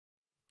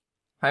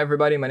Hi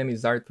everybody, my name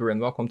is Arthur and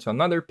welcome to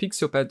another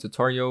PixelPAD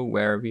tutorial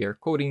where we are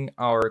coding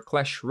our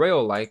Clash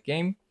Royale-like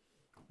game.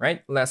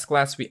 Right? Last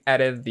class we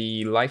added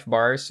the life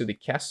bars to the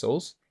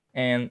castles,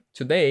 and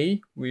today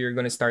we are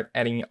going to start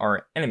adding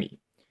our enemy.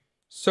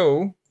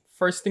 So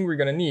first thing we're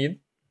going to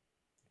need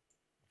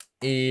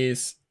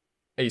is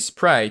a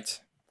sprite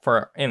for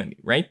our enemy,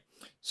 right?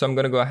 So I'm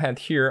going to go ahead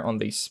here on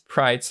the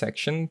sprite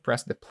section,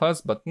 press the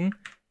plus button,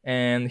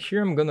 and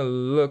here I'm gonna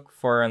look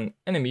for an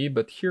enemy,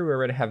 but here we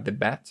already have the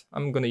bat.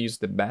 I'm gonna use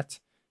the bat.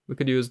 We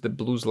could use the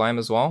blue slime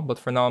as well, but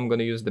for now I'm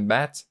gonna use the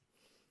bat.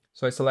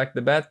 So I select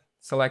the bat,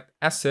 select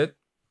asset,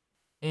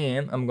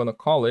 and I'm gonna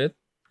call it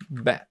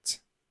bat.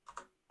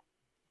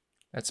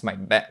 That's my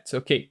bat.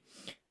 Okay.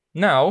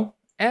 Now,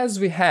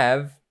 as we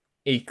have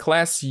a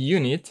class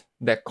unit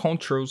that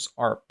controls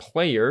our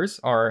players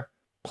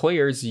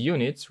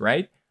units,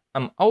 right?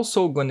 I'm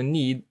also gonna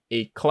need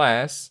a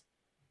class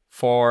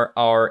for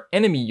our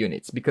enemy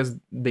units because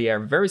they are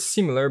very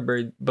similar,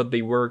 but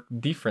they work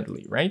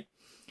differently, right?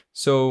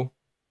 So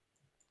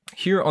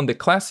here on the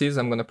classes,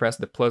 I'm gonna press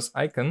the plus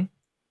icon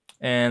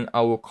and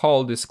I will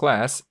call this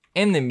class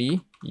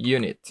enemy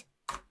unit.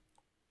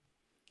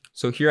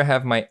 So here I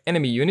have my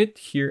enemy unit,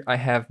 here I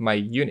have my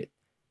unit.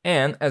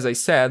 And as I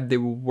said, they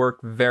will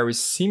work very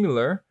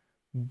similar,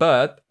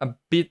 but a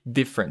bit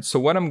different. So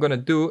what I'm gonna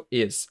do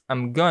is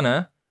I'm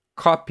gonna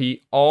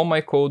copy all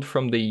my code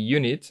from the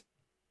unit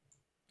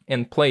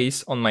and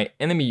place on my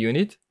enemy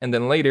unit, and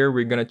then later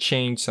we're gonna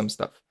change some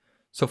stuff.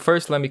 So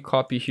first let me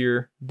copy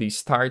here the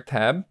start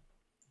tab.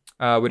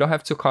 We don't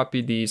have to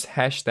copy this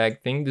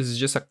hashtag thing. This is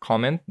just a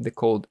comment. The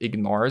code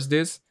ignores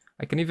this.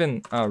 I can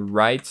even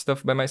write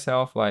stuff by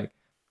myself, like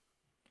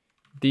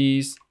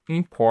this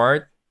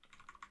import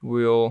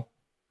will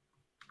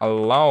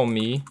allow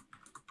me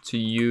to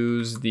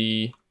use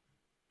the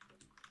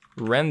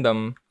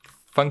random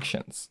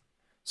functions.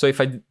 So if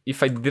I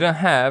didn't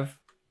have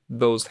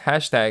those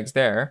hashtags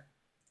there,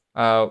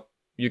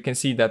 you can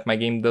see that my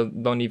game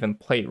don't even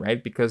play,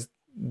 right? Because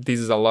this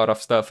is a lot of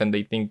stuff and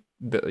they think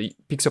the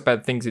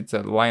PixelPAD thinks it's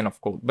a line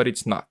of code, but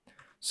it's not.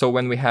 So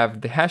when we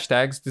have the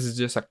hashtags, this is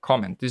just a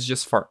comment. This is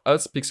just for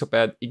us.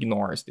 PixelPAD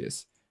ignores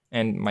this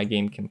and my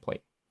game can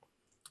play,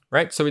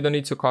 right? So we don't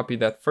need to copy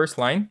that first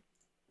line,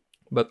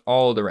 but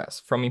all the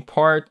rest. From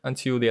import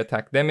until the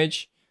attack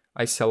damage,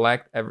 I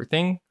select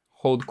everything,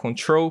 hold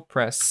Control,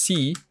 press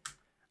C,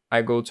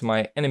 I go to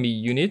my enemy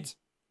unit.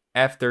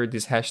 After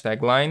this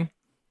hashtag line,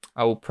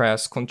 I will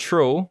press I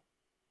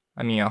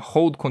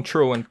hold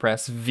Control and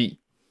press V.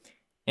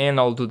 And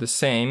I'll do the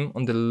same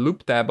on the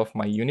loop tab of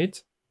my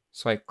unit.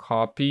 So I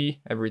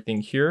copy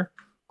everything here,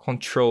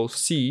 Control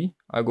C,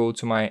 I go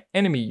to my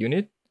enemy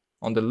unit,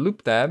 on the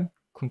loop tab,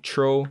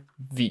 Control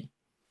V.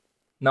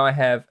 Now I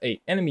have an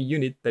enemy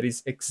unit that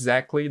is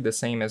exactly the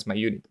same as my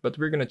unit, but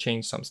we're gonna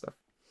change some stuff.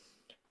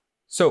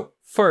 So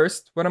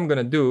first, what I'm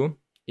gonna do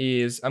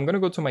is I'm gonna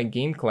go to my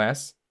game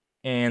class,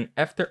 and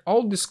after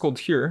all this code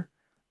here,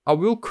 I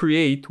will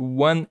create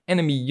one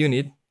enemy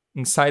unit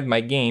inside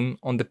my game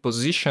on the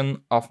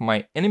position of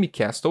my enemy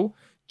castle,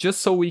 just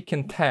so we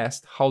can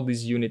test how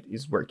this unit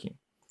is working,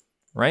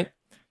 right?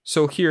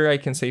 So here I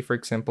can say, for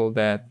example,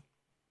 that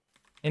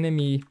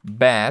enemy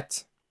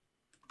bat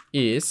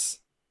is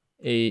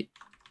a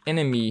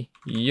enemy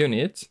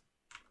unit,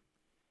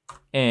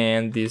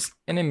 and this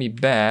enemy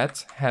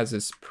bat has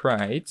a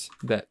sprite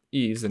that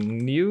is a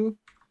new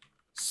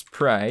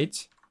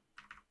sprite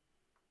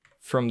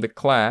from the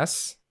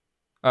class,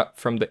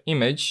 from the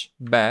image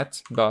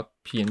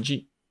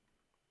bat.png.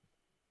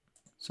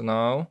 So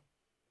now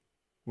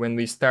when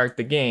we start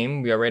the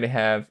game, we already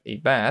have a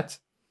bat,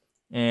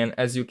 and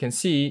as you can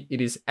see,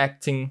 it is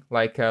acting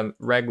like a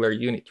regular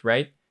unit,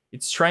 right?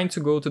 It's trying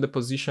to go to the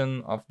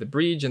position of the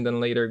bridge and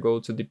then later go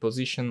to the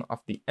position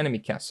of the enemy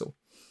castle.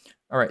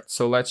 All right,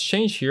 so let's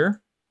change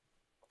here.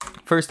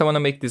 First, I want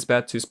to make this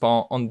bat to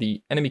spawn on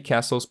the enemy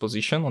castle's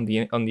position, on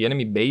the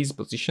enemy base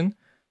position.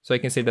 So I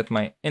can say that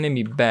my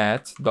enemy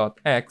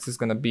bat.x is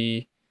gonna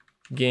be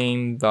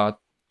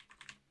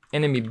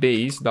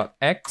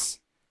game.enemybase.x,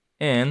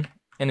 and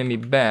enemy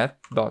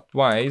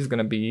bat.y is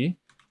gonna be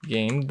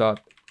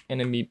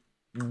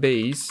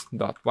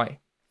game.enemybase.y.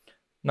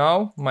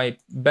 Now my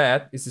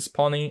bat is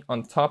spawning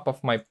on top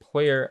of my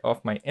player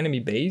of my enemy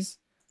base,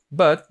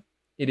 but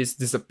it is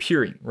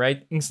disappearing,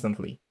 right,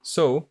 instantly.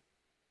 So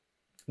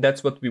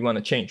that's what we want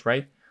to change,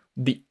 right?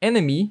 The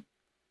enemy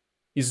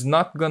is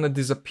not gonna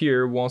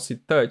disappear once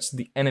it touches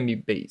the enemy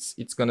base.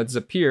 It's gonna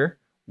disappear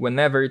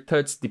whenever it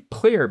touches the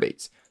player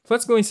base. So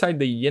let's go inside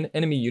the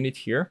enemy unit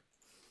here,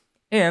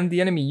 and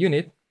the enemy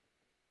unit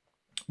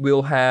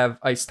will have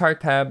a start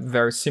tab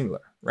very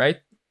similar,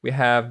 right? We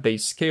have the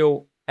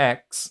scale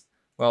X.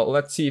 Well,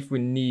 let's see if we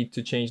need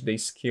to change the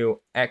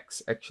scale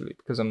X actually,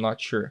 because I'm not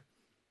sure.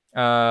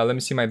 Let me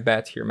see my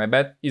bat here. My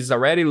bat is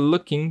already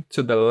looking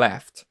to the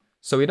left.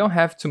 So we don't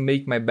have to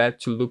make my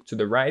bat to look to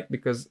the right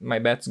because my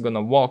bat's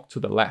gonna walk to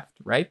the left,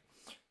 right?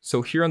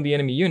 So here on the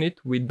enemy unit,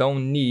 we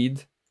don't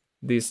need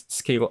this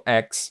scale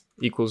X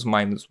equals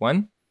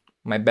 -1.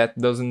 My bat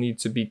doesn't need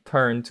to be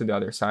turned to the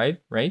other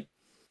side, right?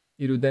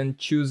 it will then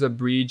choose a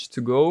bridge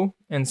to go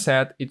and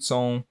set its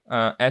own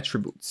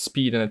attributes,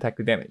 speed and attack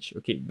damage.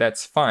 Okay,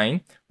 that's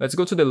fine. Let's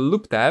go to the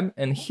loop tab,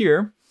 and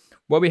here,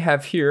 what we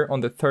have here on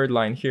the third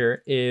line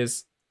here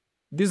is,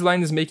 this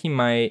line is making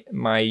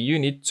my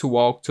unit to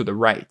walk to the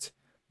right.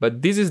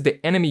 But this is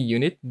the enemy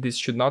unit. This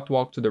should not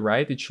walk to the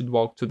right, it should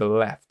walk to the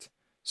left.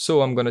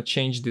 So I'm gonna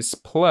change this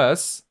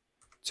plus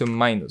to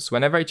minus.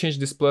 Whenever I change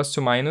this plus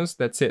to minus,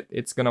 that's it.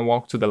 It's gonna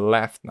walk to the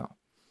left now.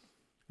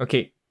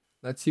 Okay,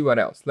 let's see what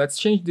else. Let's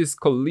change this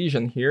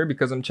collision here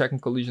because I'm checking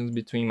collisions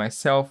between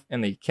myself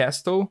and a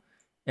castle.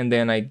 And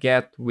then I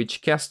get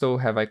which castle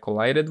have I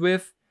collided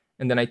with.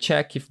 And then I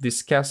check if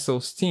this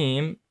castle's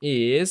team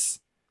is...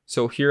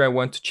 So here I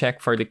want to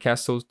check for the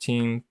castle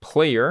team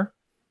player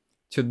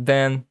to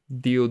then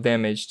deal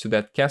damage to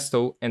that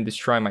castle and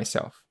destroy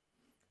myself,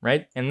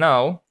 right? And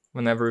now,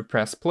 whenever we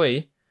press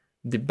play,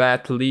 the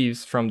bat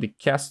leaves from the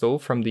castle,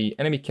 from the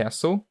enemy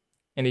castle,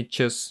 and it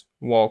just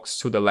walks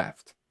to the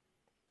left,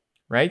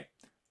 right?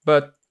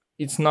 But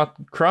it's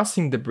not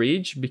crossing the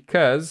bridge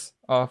because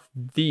of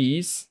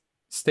this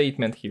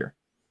statement here.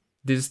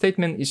 This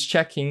statement is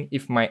checking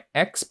if my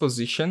X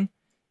position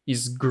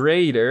is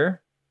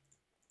greater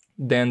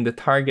than the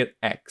target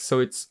X. So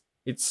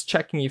it's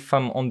checking if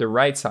I'm on the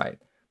right side.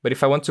 But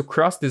if I want to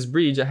cross this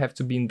bridge, I have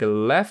to be in the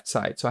left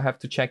side. So I have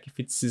to check if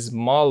it's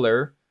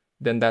smaller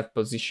than that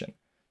position.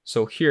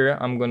 So here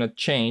I'm gonna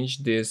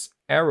change this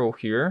arrow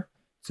here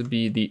to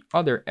be the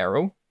other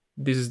arrow.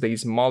 This is the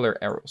smaller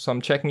arrow. So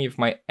I'm checking if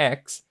my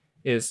X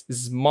is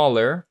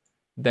smaller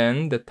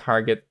than the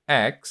target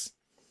X.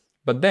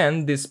 But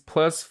then this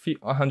plus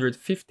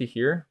 150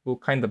 here will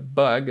kind of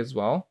bug as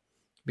well,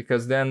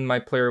 because then my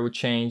player will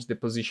change the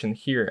position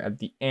here at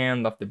the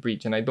end of the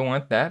bridge. And I don't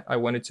want that. I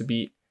want it to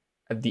be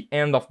at the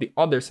end of the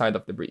other side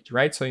of the bridge,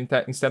 right? So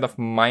instead of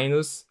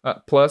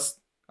plus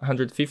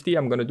 150,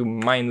 I'm gonna do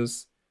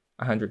minus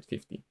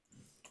 150.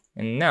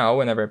 And now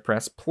whenever I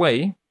press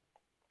play,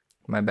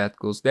 my bat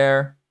goes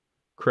there,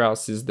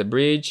 crosses the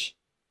bridge,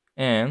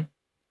 and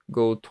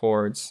go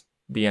towards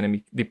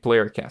the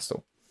player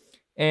castle.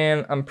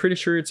 And I'm pretty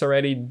sure it's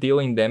already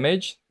dealing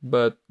damage,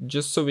 but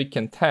just so we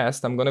can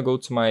test, I'm gonna go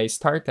to my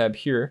start tab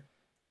here,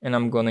 and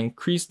I'm gonna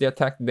increase the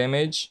attack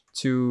damage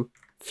to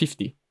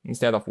 50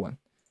 instead of 1.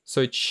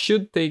 So it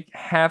should take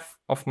half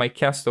of my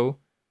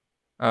castle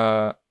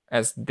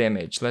as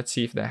damage. Let's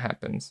see if that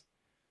happens.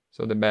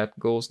 So the bat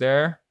goes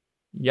there.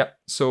 Yep,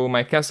 so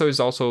my castle is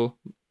also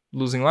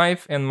losing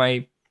life, and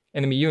my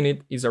enemy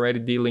unit is already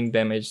dealing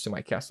damage to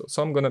my castle.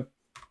 So I'm gonna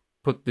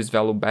put this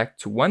value back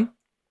to 1.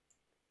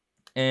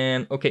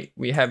 And okay,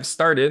 we have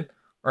started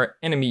our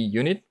enemy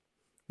unit.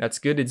 That's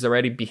good, it's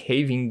already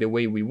behaving the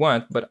way we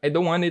want, but I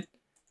don't want it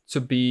to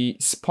be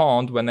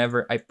spawned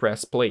whenever I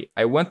press play.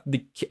 I want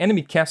the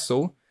enemy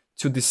castle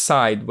to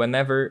decide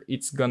whenever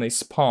it's gonna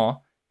spawn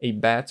a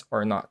bat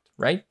or not,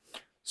 right?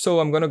 So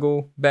I'm gonna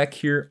go back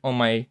here on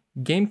my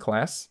game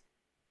class,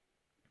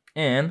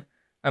 and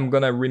I'm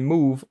gonna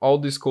remove all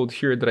this code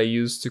here that I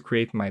used to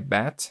create my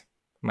bat,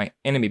 my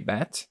enemy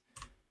bat,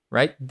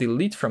 right?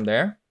 Delete from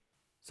there.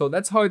 So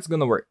that's how it's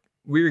gonna work.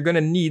 We're gonna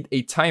need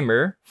a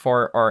timer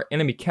for our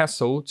enemy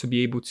castle to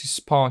be able to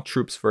spawn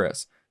troops for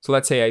us. So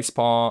let's say I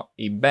spawn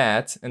a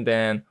bat, and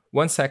then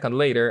 1 second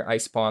later I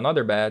spawn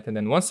another bat, and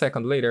then 1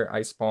 second later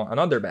I spawn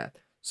another bat.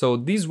 So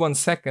these 1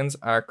 seconds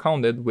are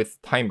counted with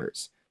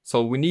timers.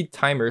 So we need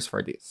timers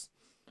for this.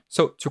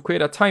 So to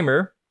create a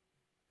timer,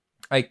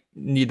 I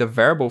need a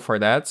variable for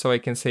that. So I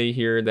can say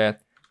here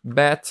that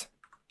bat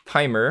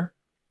timer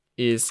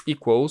is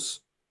equals.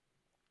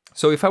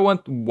 So if I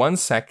want 1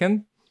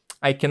 second,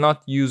 I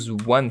cannot use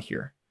 1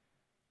 here.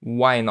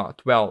 Why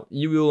not? Well,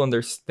 you will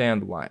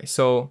understand why.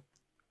 So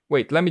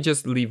wait, let me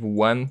just leave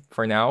 1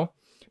 for now,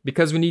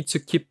 because we need to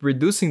keep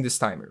reducing this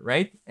timer,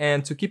 right?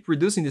 And to keep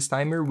reducing this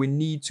timer, we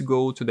need to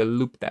go to the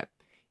loop tab.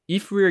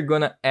 If we're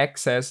gonna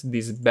access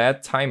this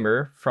bat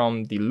timer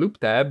from the loop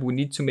tab, we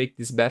need to make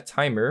this bat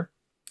timer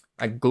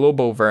a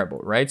global variable,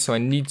 right? So I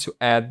need to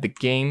add the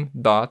game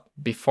dot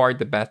before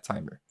the bat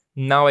timer.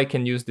 Now I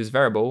can use this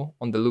variable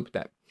on the loop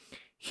tab.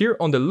 Here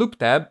on the loop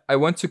tab, I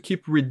want to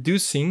keep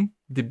reducing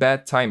the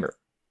bat timer,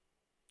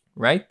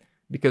 right?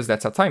 Because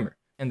that's a timer,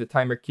 and the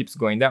timer keeps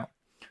going down.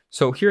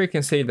 So here I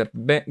can say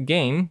that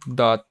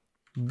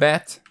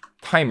game.bat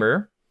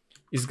timer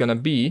is gonna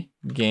be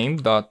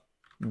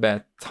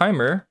game.bat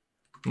timer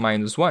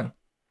minus 1.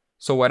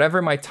 So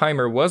whatever my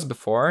timer was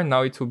before,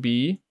 now it will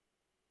be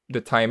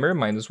the timer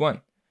minus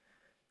 1.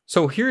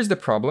 So here's the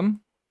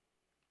problem.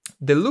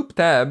 The loop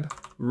tab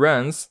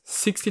runs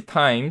 60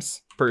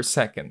 times per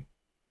second.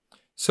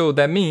 So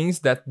that means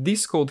that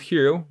this code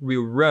here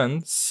will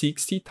run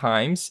 60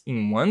 times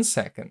in 1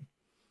 second.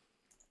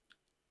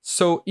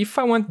 So if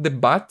I want the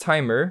bat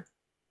timer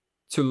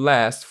to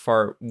last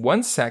for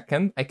 1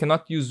 second, I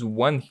cannot use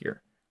 1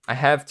 here. I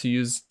have to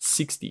use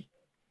 60,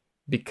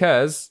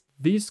 because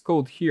this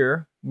code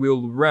here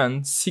will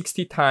run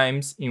 60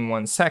 times in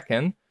 1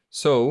 second.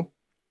 So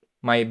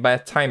my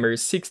bat timer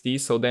is 60,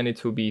 so then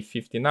it will be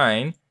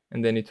 59,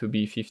 and then it will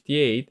be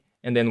 58,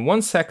 and then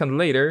 1 second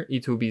later,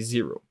 it will be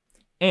 0.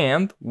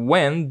 And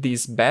when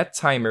this bat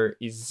timer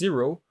is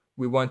 0,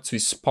 we want to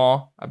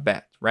spawn a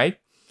bat, right?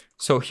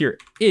 So here,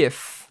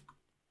 if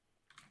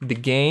the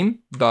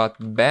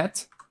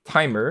game.bat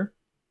timer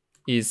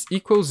is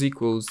equals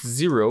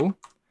 0,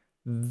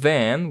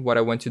 then what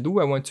I want to do,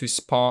 I want to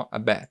spawn a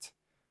bat,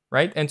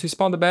 right? And to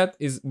spawn the bat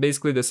is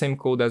basically the same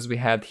code as we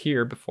had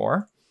here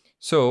before.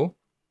 So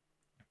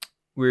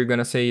we're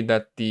gonna say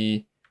that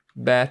the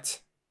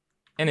bat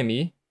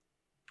enemy,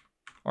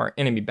 or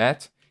enemy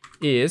bat,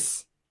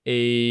 is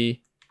a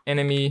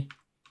enemy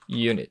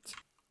unit,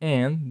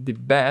 and the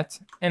bat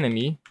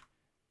enemy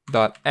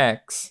dot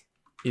x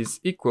is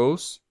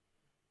equals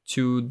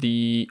to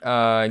the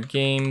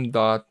game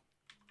dot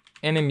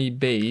enemy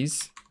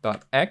base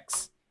dot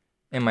x,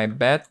 and my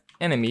bat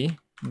enemy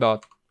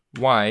dot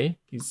y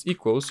is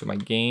equals to my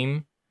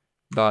game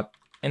dot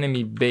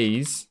enemy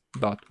base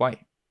dot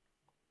y.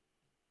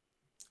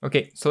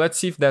 Okay, so let's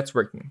see if that's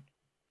working.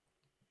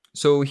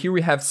 So here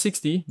we have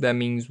 60, that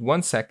means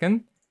 1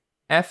 second.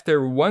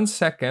 After 1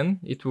 second,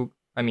 it will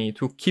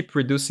keep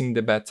reducing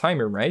the bat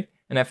timer, right?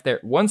 And after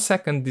 1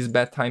 second, this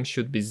bat time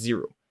should be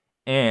 0.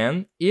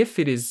 And if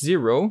it is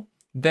 0,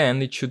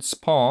 then it should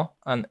spawn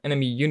an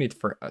enemy unit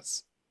for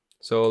us.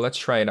 So let's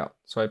try it out.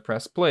 So I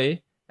press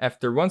play.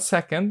 After 1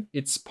 second,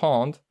 it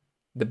spawned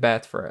the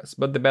bat for us,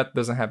 but the bat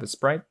doesn't have a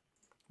sprite.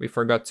 We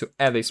forgot to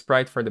add a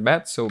sprite for the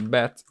bat, so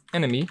bat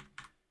enemy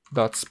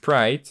dot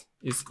sprite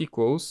is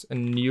equals a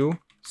new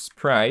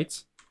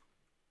sprite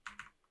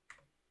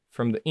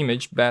from the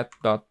image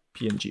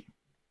bat.png.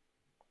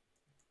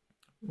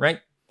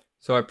 Right?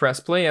 So I press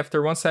play.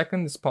 After 1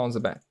 second, it spawns a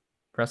bat.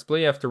 Press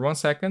play. After 1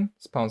 second,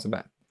 spawns a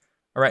bat.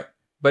 All right,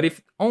 but if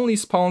it only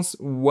spawns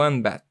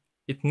one bat,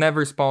 it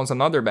never spawns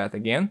another bat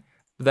again.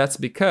 That's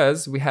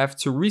because we have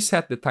to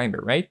reset the timer,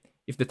 right?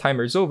 If the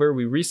timer is over,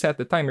 we reset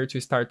the timer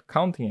to start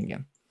counting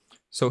again.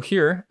 So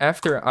here,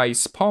 after I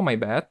spawn my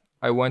bat,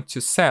 I want to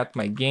set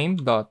my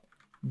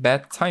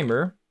game.bat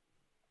timer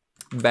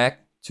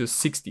back to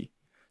 60.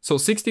 So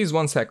 60 is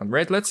 1 second,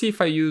 right? Let's see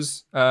if I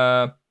use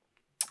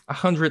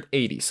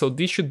 180. So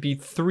this should be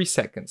 3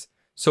 seconds.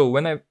 So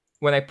when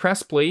I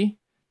press play,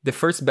 the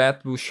first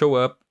bat will show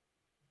up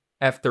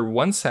after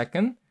 1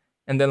 second,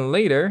 and then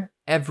later,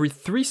 every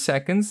 3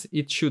 seconds,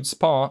 it should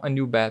spawn a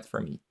new bat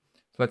for me.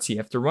 So let's see,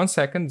 after 1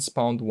 second, it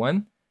spawned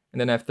one, and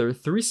then after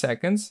 3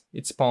 seconds,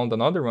 it spawned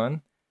another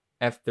one.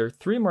 After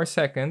 3 more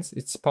seconds,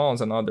 it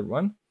spawns another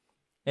one,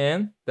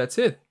 and that's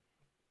it.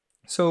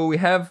 So we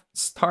have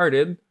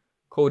started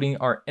coding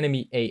our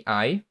enemy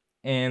AI,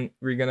 and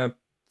we're gonna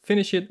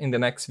finish it in the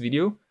next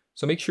video.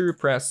 So make sure you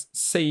press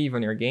save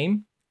on your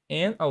game,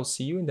 and I'll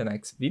see you in the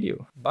next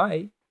video.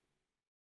 Bye!